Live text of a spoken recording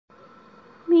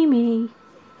Mimi.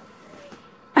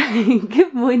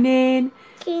 Good morning.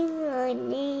 Good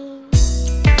morning.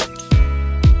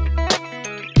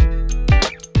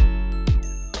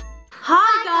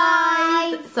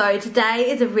 Hi guys! So today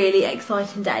is a really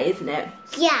exciting day, isn't it?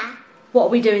 Yeah. What are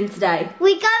we doing today?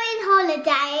 We go in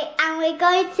holiday and we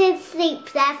go to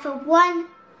sleep there for one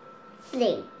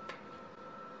sleep.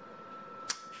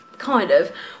 Kind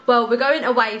of. Well, we're going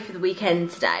away for the weekend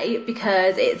today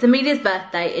because it's Amelia's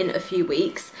birthday in a few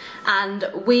weeks and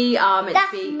we are meant to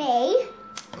be... That's me.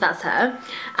 That's her.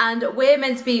 And we're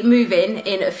meant to be moving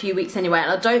in a few weeks anyway, and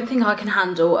I don't think I can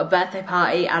handle a birthday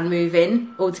party and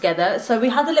moving all together. So we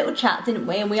had a little chat, didn't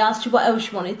we? And we asked you what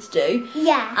else you wanted to do.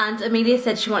 Yeah. And Amelia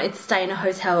said she wanted to stay in a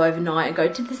hotel overnight and go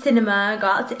to the cinema, go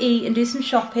out to eat and do some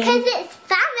shopping. Because it's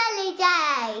family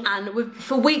day. And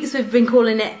for weeks we've been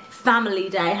calling it Family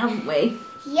Day, haven't we?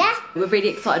 Yeah. We're really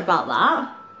excited about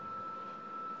that.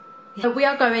 We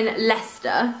are going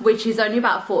Leicester, which is only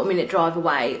about a 40-minute drive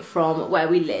away from where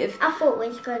we live. I thought we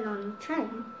was going on a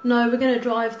train. No, we're going to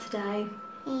drive today.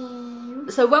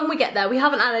 So when we get there, we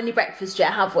haven't had any breakfast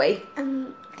yet, have we?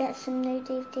 Get some new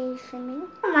DVDs for me.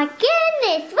 Oh my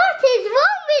goodness, what is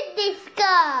wrong with this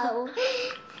girl?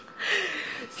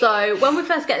 So when we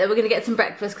first get there, we're going to get some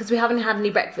breakfast because we haven't had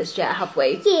any breakfast yet, have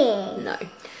we? Yeah. No.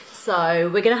 So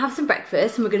we're going to have some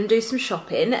breakfast and we're going to do some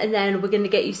shopping and then we're going to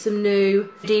get you some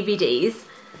new DVDs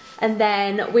and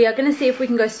then we are going to see if we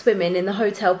can go swimming in the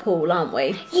hotel pool, aren't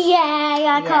we?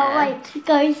 Yeah, I can't wait to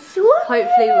go swimming.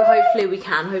 Hopefully we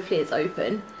can. Hopefully it's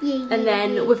open. Yeah, and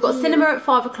then we've got cinema at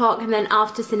 5 o'clock and then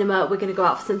after cinema we're going to go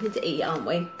out for something to eat, aren't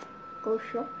we? Go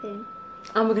shopping.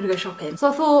 And we're going to go shopping. So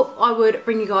I thought I would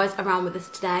bring you guys around with us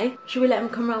today. Should we let them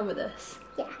come around with us?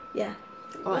 Yeah. Yeah.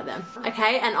 Alright then.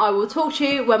 Okay, and I will talk to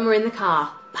you when we're in the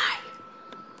car. Bye.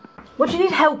 What do you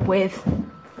need help with?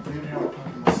 I need help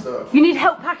packing the stuff. You need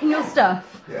help packing your stuff?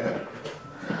 Yeah.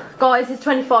 Guys, he's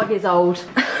 25 years old.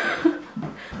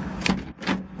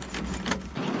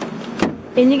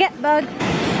 In you get, bug.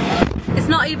 It's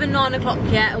not even 9 o'clock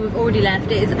yet and we've already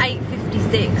left. It is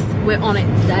 8:56. We're on it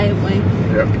today, aren't we?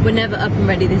 Yep. We're never up and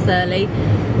ready this early.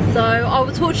 So I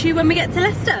will talk to you when we get to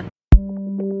Leicester.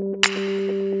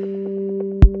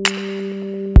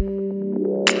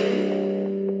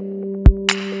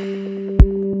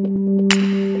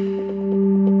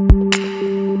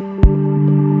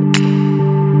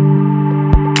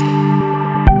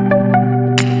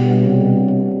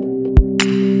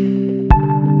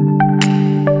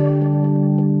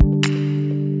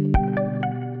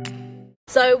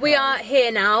 So we are here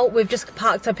now, we've just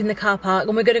parked up in the car park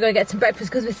and we're going to go get some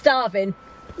breakfast because we're starving,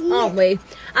 aren't we?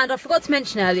 And I forgot to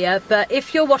mention earlier, but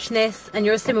if you're watching this and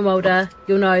you're a Slim and Welder,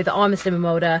 you'll know that I'm a Slim and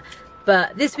Welder.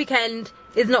 But this weekend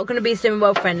is not going to be Slim and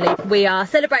Weld friendly. We are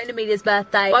celebrating Amelia's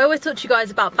birthday. I always talk to you guys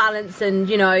about balance and,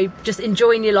 you know, just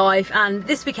enjoying your life. And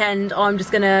this weekend I'm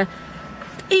just going to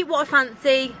eat what I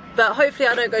fancy, but hopefully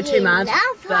I don't go too mad.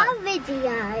 That's our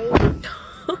video.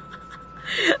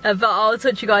 But I'll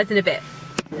talk to you guys in a bit.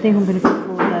 I think I'm going to go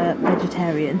for the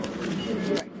vegetarian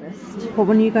breakfast. What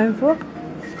one are you going for?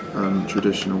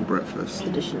 Traditional breakfast.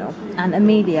 Traditional. And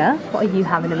Amelia, what are you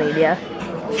having, Amelia?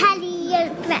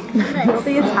 Italian breakfast. Not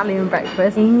the Italian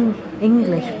breakfast,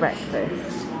 English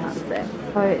breakfast. That's it.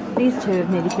 So these two have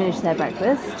nearly finished their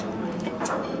breakfast.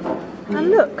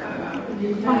 And look,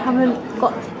 I haven't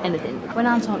got anything. When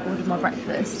Anton ordered my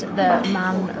breakfast, the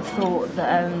man thought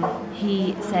that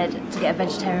he said to get a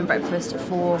vegetarian breakfast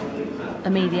for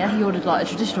Amelia. He ordered like a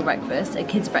traditional breakfast, a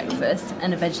kid's breakfast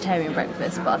and a vegetarian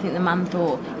breakfast, but I think the man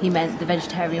thought he meant the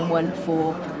vegetarian one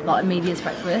for like Amelia's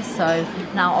breakfast, so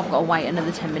now I've got to wait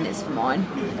another 10 minutes for mine,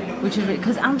 which is really,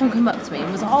 because Anton came up to me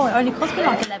and was like, oh, it only cost me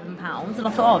like £11, and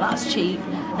I thought, oh, that's cheap,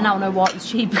 and now I know why it was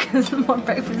cheap because my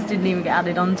breakfast didn't even get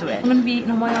added onto it. I'm going to be eating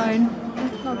on my own,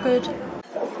 not good.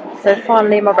 So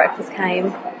finally my breakfast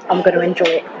came. I'm going to enjoy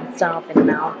it because I'm starving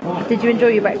now. Did you enjoy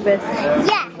your breakfast?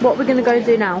 Yeah. What we're going to go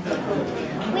do now?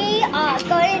 We are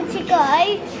going to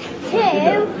go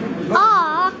to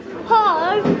our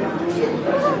home.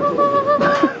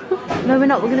 No, we're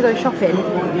not. We're going to go shopping.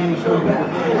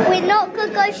 We're not going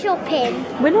to go shopping.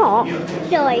 We're not?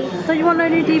 No. Don't you want no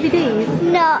new DVDs?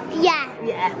 No, yeah.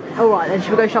 Yeah. Alright then,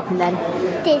 should we go shopping then?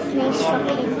 Disney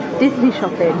shopping. Disney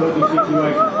shopping.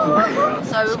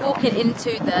 So we're walking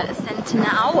into the centre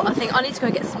now. I think I need to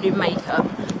go get some new makeup.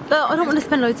 But I don't want to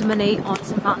spend loads of money on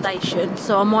some foundation,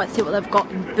 so I might see what they've got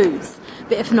in Boots.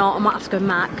 But if not, I might have to go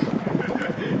MAC.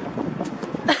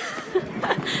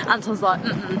 Anton's like,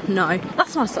 no.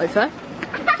 That's a nice sofa,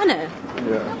 isn't it?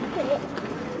 Yeah.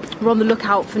 we're on the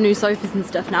lookout for new sofas and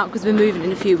stuff now because we're moving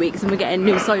in a few weeks and we're getting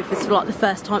new sofas for like the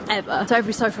first time ever. So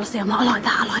every sofa I see, I'm like, I like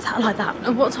that, I like that, I like that.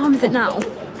 And what time is it now?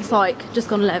 It's like just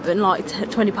gone 11, like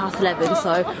 20 past 11.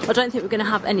 So I don't think we're going to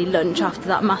have any lunch after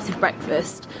that massive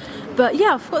breakfast. But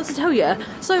yeah, I forgot to tell you.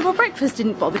 So my breakfast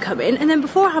didn't bother coming, and then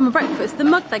before I had my breakfast, the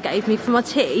mug they gave me for my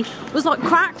tea was like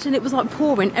cracked and it was like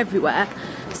pouring everywhere.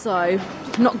 So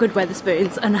not good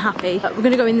Weatherspoons, unhappy. But we're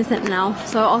gonna go in the centre now,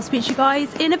 so I'll speak to you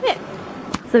guys in a bit.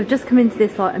 So I've just come into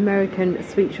this like American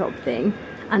sweet shop thing,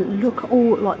 and look at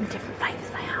all like the different flavours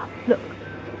they have. Look,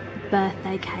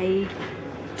 birthday cake,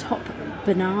 top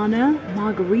banana,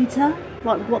 margarita.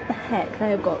 Like what the heck,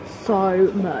 they have got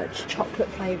so much chocolate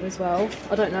flavour as well.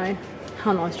 I don't know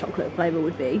how nice chocolate flavour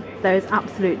would be. There is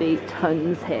absolutely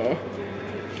tons here.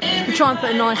 You try and put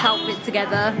a nice outfit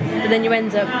together, but then you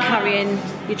end up carrying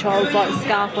your child's like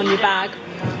scarf on your bag,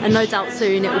 and no doubt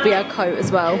soon it will be her coat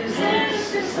as well.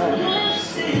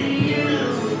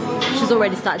 She's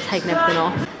already started taking everything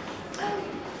off.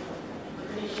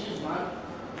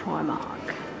 Primark.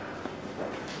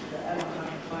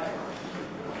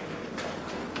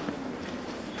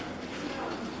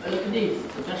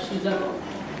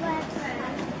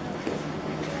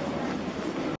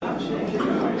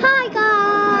 Hi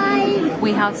guys!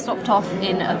 We have stopped off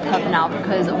in a pub now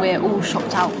because we're all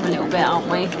shopped out for a little bit, aren't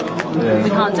we? Yeah. We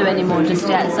can't do any more just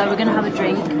yet, so we're going to have a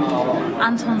drink.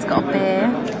 Anton's got a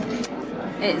beer.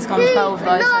 It's gone 12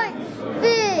 though.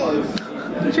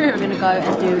 So we're going to go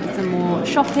and do some more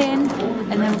shopping,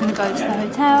 and then we're going to go to the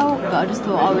hotel. But I just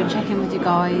thought I would check in with you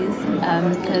guys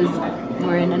because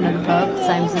we're in another pub,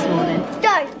 same as this morning.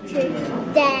 Don't you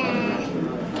dare!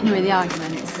 Can you hear the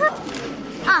arguments?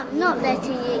 I'm not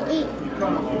letting you eat.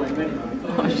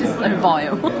 Oh, it's just so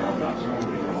vile.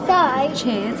 So,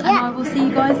 cheers, and I will see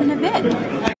you guys in a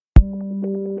bit.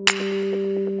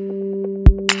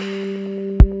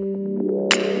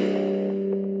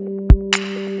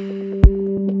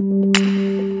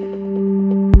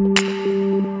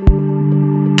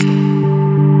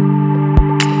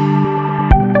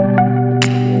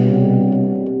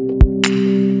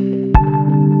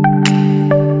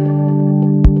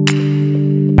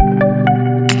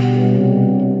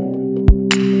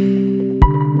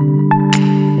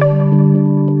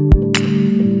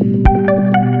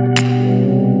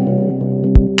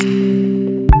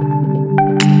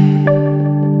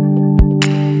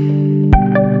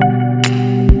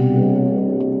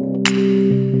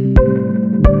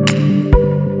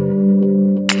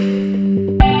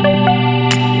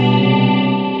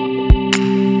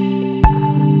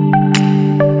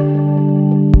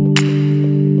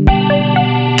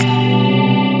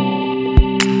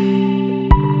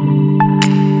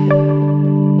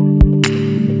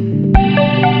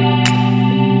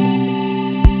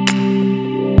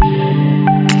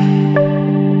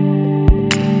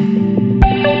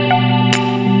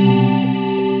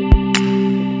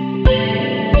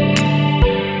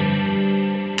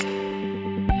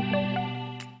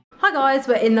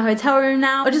 We're in the hotel room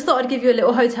now. I just thought I'd give you a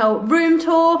little hotel room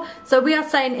tour. So we are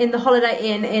staying in the Holiday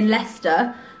Inn in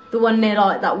Leicester, the one near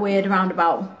like that weird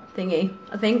roundabout thingy,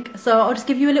 I think. So I'll just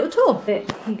give you a little tour. There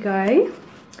you go.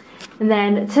 And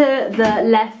then to the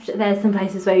left, there's some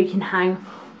places where you can hang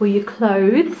all your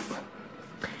clothes.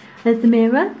 There's the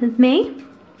mirror, there's me.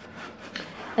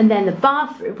 And then the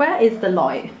bathroom, where is the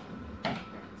light?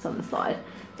 It's on the side.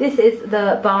 This is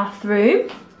the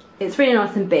bathroom. It's really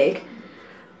nice and big.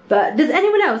 But does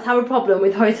anyone else have a problem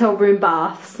with hotel room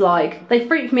baths? Like, they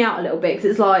freak me out a little bit because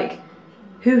it's like,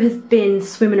 who has been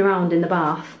swimming around in the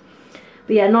bath?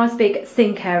 But yeah, nice big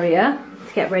sink area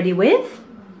to get ready with.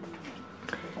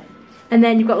 And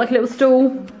then you've got like a little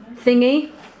stool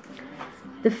thingy.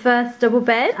 The first double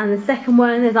bed, and the second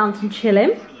one there's Anton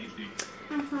chilling.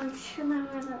 Anton chilling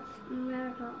with a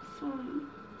phone.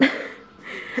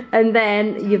 And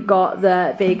then you've got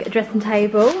the big dressing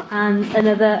table and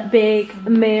another big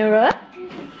mirror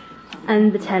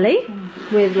and the telly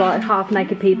with like half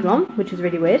naked people on, which is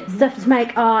really weird. Stuff to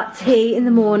make our tea in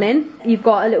the morning. You've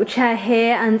got a little chair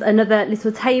here and another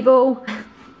little table.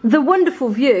 The wonderful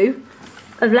view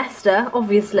of Leicester,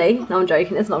 obviously. No, I'm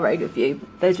joking, it's not a very good view.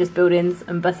 There's just buildings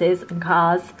and buses and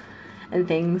cars and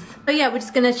things. So yeah, we're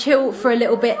just gonna chill for a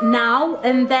little bit now,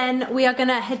 and then we are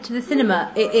gonna head to the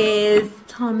cinema. It is,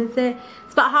 time is it?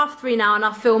 It's about 3:30 now, and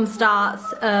our film starts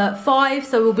at 5,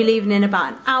 so we'll be leaving in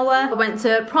about an hour. I went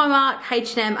to Primark,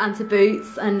 H&M and to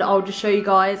Boots, and I'll just show you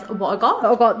guys what I got.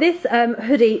 I got this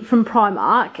hoodie from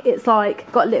Primark. It's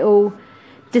like got little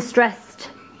distressed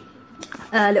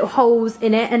little holes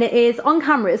in it, and it is, on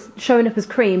camera it's showing up as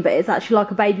cream, but it's actually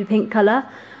like a baby pink colour.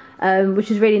 Which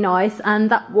is really nice,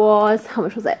 and that was, how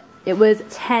much was it? It was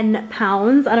 £10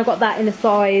 and I got that in a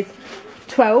size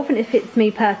 12 and it fits me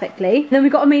perfectly. Then we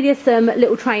got Amelia some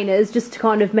little trainers just to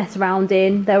kind of mess around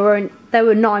in. They were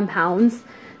 £9.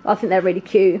 I think they're really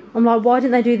cute. I'm like, why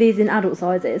didn't they do these in adult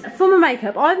sizes? For my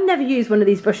makeup, I've never used one of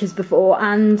these brushes before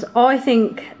and I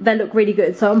think they look really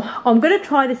good. So I'm gonna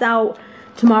try this out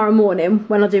tomorrow morning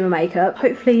when I do my makeup.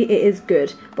 Hopefully it is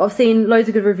good. But I've seen loads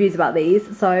of good reviews about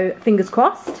these, so fingers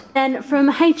crossed. Then from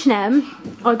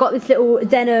H&M, I got this little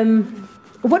denim,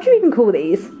 what do you even call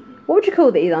these? What would you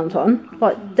call these, Anton?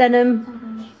 Like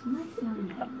denim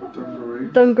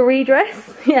dungaree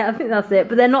dress? Yeah, I think that's it.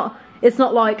 But they're not, it's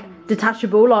not like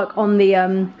detachable like on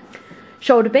the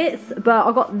shoulder bits. But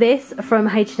I got this from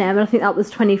H&M and I think that was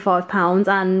 £25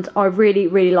 and I really,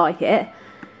 really like it.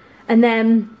 And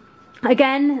then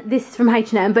again, this is from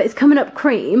H&M, but it's coming up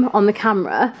cream on the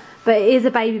camera, but it is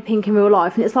a baby pink in real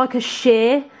life and it's like a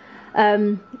sheer,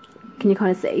 can you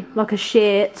kind of see, like a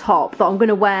sheer top that I'm going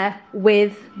to wear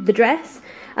with the dress,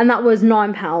 and that was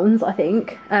 £9 I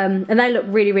think, and they look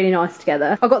really, really nice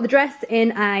together. I got the dress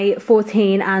in a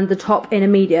 14 and the top in a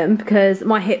medium because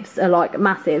my hips are like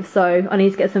massive, so I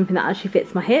need to get something that actually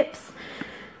fits my hips.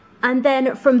 And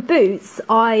then from Boots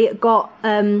I got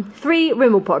 3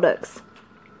 Rimmel products.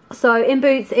 So in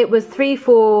Boots it was 3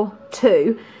 for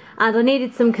 2 and I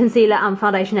needed some concealer and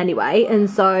foundation anyway, and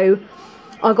so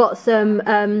I got some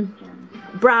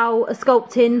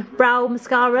sculpting brow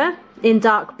mascara in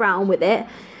dark brown with it,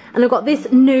 and I got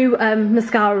this new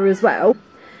mascara as well,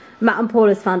 Matte &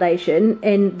 Paula's foundation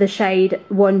in the shade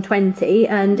 120,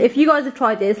 and if you guys have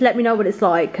tried this, let me know what it's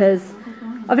like because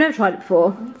I've never tried it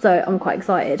before, so I'm quite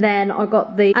excited. Then I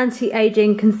got the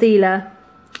anti-aging concealer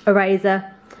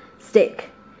eraser stick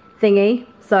thingy,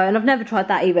 so, and I've never tried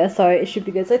that either, so it should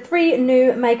be good. So 3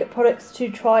 new makeup products to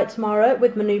try tomorrow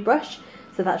with my new brush,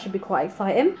 so that should be quite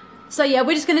exciting. So yeah,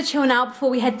 we're just going to chill now before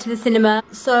we head to the cinema,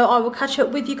 so I will catch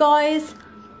up with you guys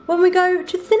when we go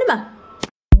to the cinema.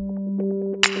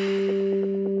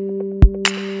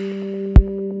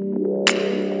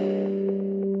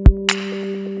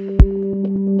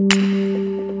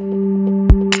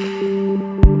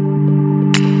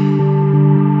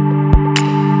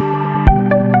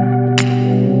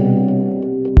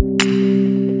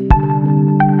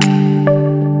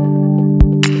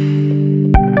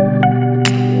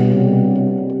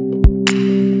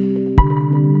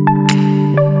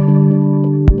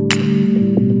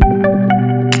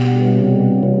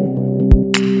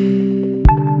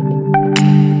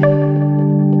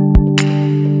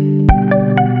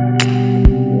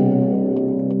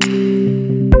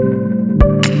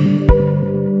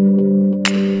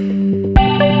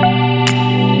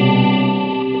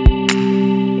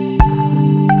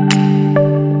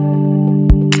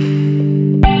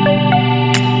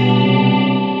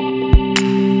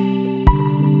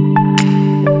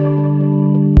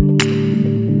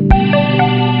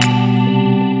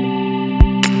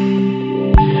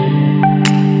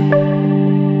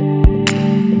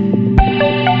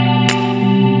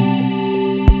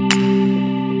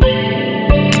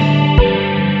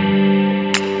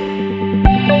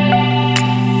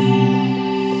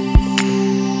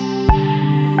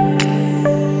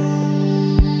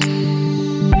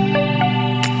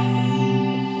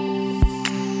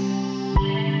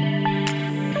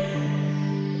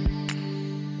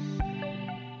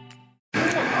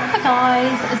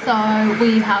 So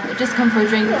we have just come for a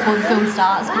drink before the film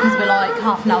starts because we're like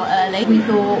half an hour early. We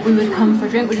thought we would come for a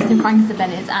drink. We're just in Frank's and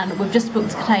Bennett's and we've just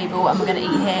booked a table and we're going to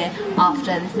eat here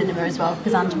after the cinema as well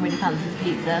because Anton really fancies a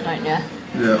pizza, don't you?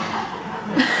 Yeah.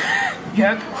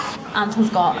 Yep. Anton's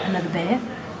got another beer,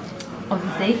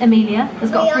 obviously. Amelia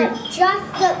has got a fruit. We are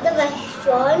just at the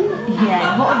restaurant.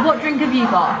 Yeah. What drink have you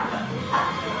got?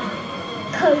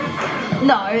 Coke.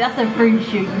 No, that's a fruit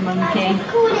shoot, you monkey. Let's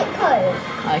call it Coke.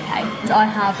 Okay. I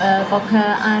have a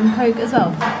vodka and Coke as well.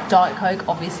 Diet Coke,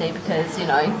 obviously, because, you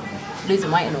know,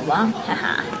 losing weight and all that.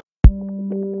 Haha.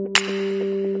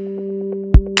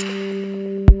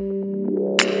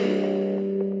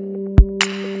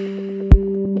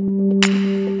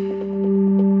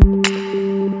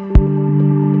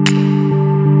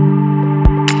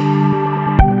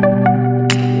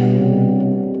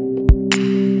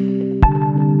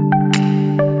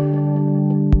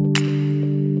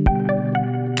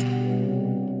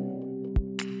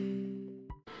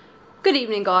 Good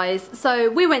evening, guys. So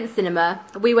we went cinema.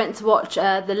 We went to watch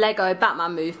the Lego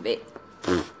Batman movie.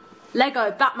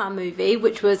 Lego Batman movie,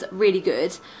 which was really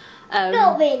good.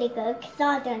 Not really good because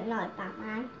I don't like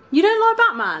Batman. You don't like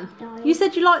Batman? No. You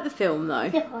said you liked the film, though.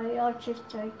 No, I was just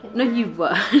joking. No, you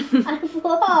weren't. I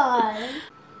was.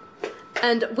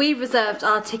 And we reserved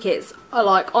our tickets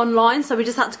like online, so we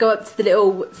just had to go up to the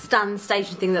little stand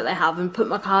station thing that they have and put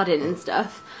my card in and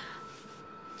stuff.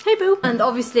 Hey boo. And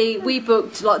obviously we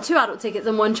booked like 2 adult tickets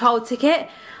and 1 child ticket,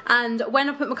 and when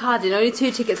I put my card in only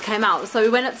 2 tickets came out, so we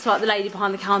went up to like the lady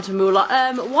behind the counter and we were like,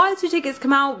 why 2 tickets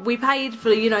come out? We paid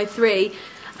for, you know, 3.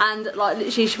 And like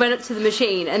literally she went up to the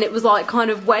machine and it was like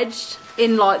kind of wedged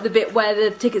in like the bit where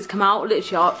the tickets come out.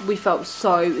 Literally we felt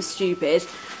so stupid,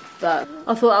 but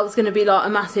I thought that was going to be like a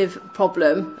massive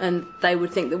problem and they would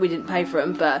think that we didn't pay for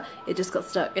them, but it just got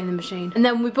stuck in the machine. And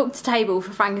then we booked a table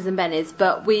for Frankie's and Benny's,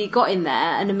 but we got in there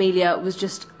and Amelia was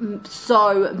just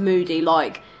so moody,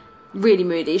 like really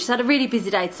moody. She's had a really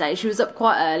busy day today. She was up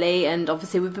quite early and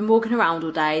obviously we've been walking around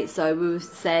all day, so we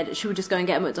said she would just go and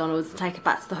get a McDonald's and take her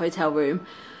back to the hotel room.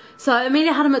 So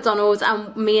Amelia had a McDonald's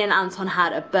and me and Anton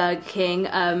had a Burger King,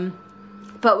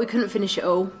 but we couldn't finish it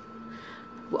all.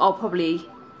 I'll probably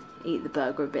eat the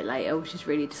burger a bit later, which is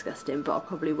really disgusting, but I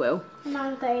probably will. And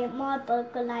I'm going to eat my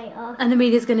burger later. And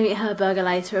Amelia's going to eat her burger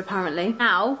later, apparently.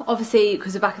 Now, obviously,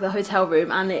 because we're back at the hotel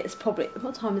room, and it's probably...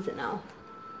 What time is it now?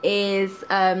 It is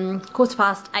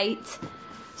 8:15.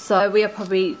 So we are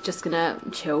probably just going to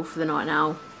chill for the night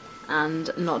now and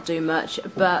not do much,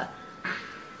 but...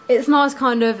 It's nice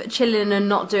kind of chilling and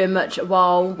not doing much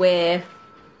while we're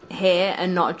here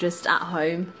and not just at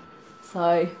home.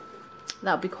 So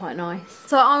that'll be quite nice.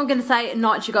 So I'm going to say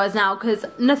night to you guys now because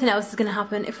nothing else is going to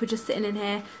happen if we're just sitting in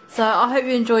here. So I hope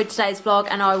you enjoyed today's vlog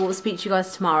and I will speak to you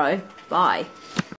guys tomorrow. Bye.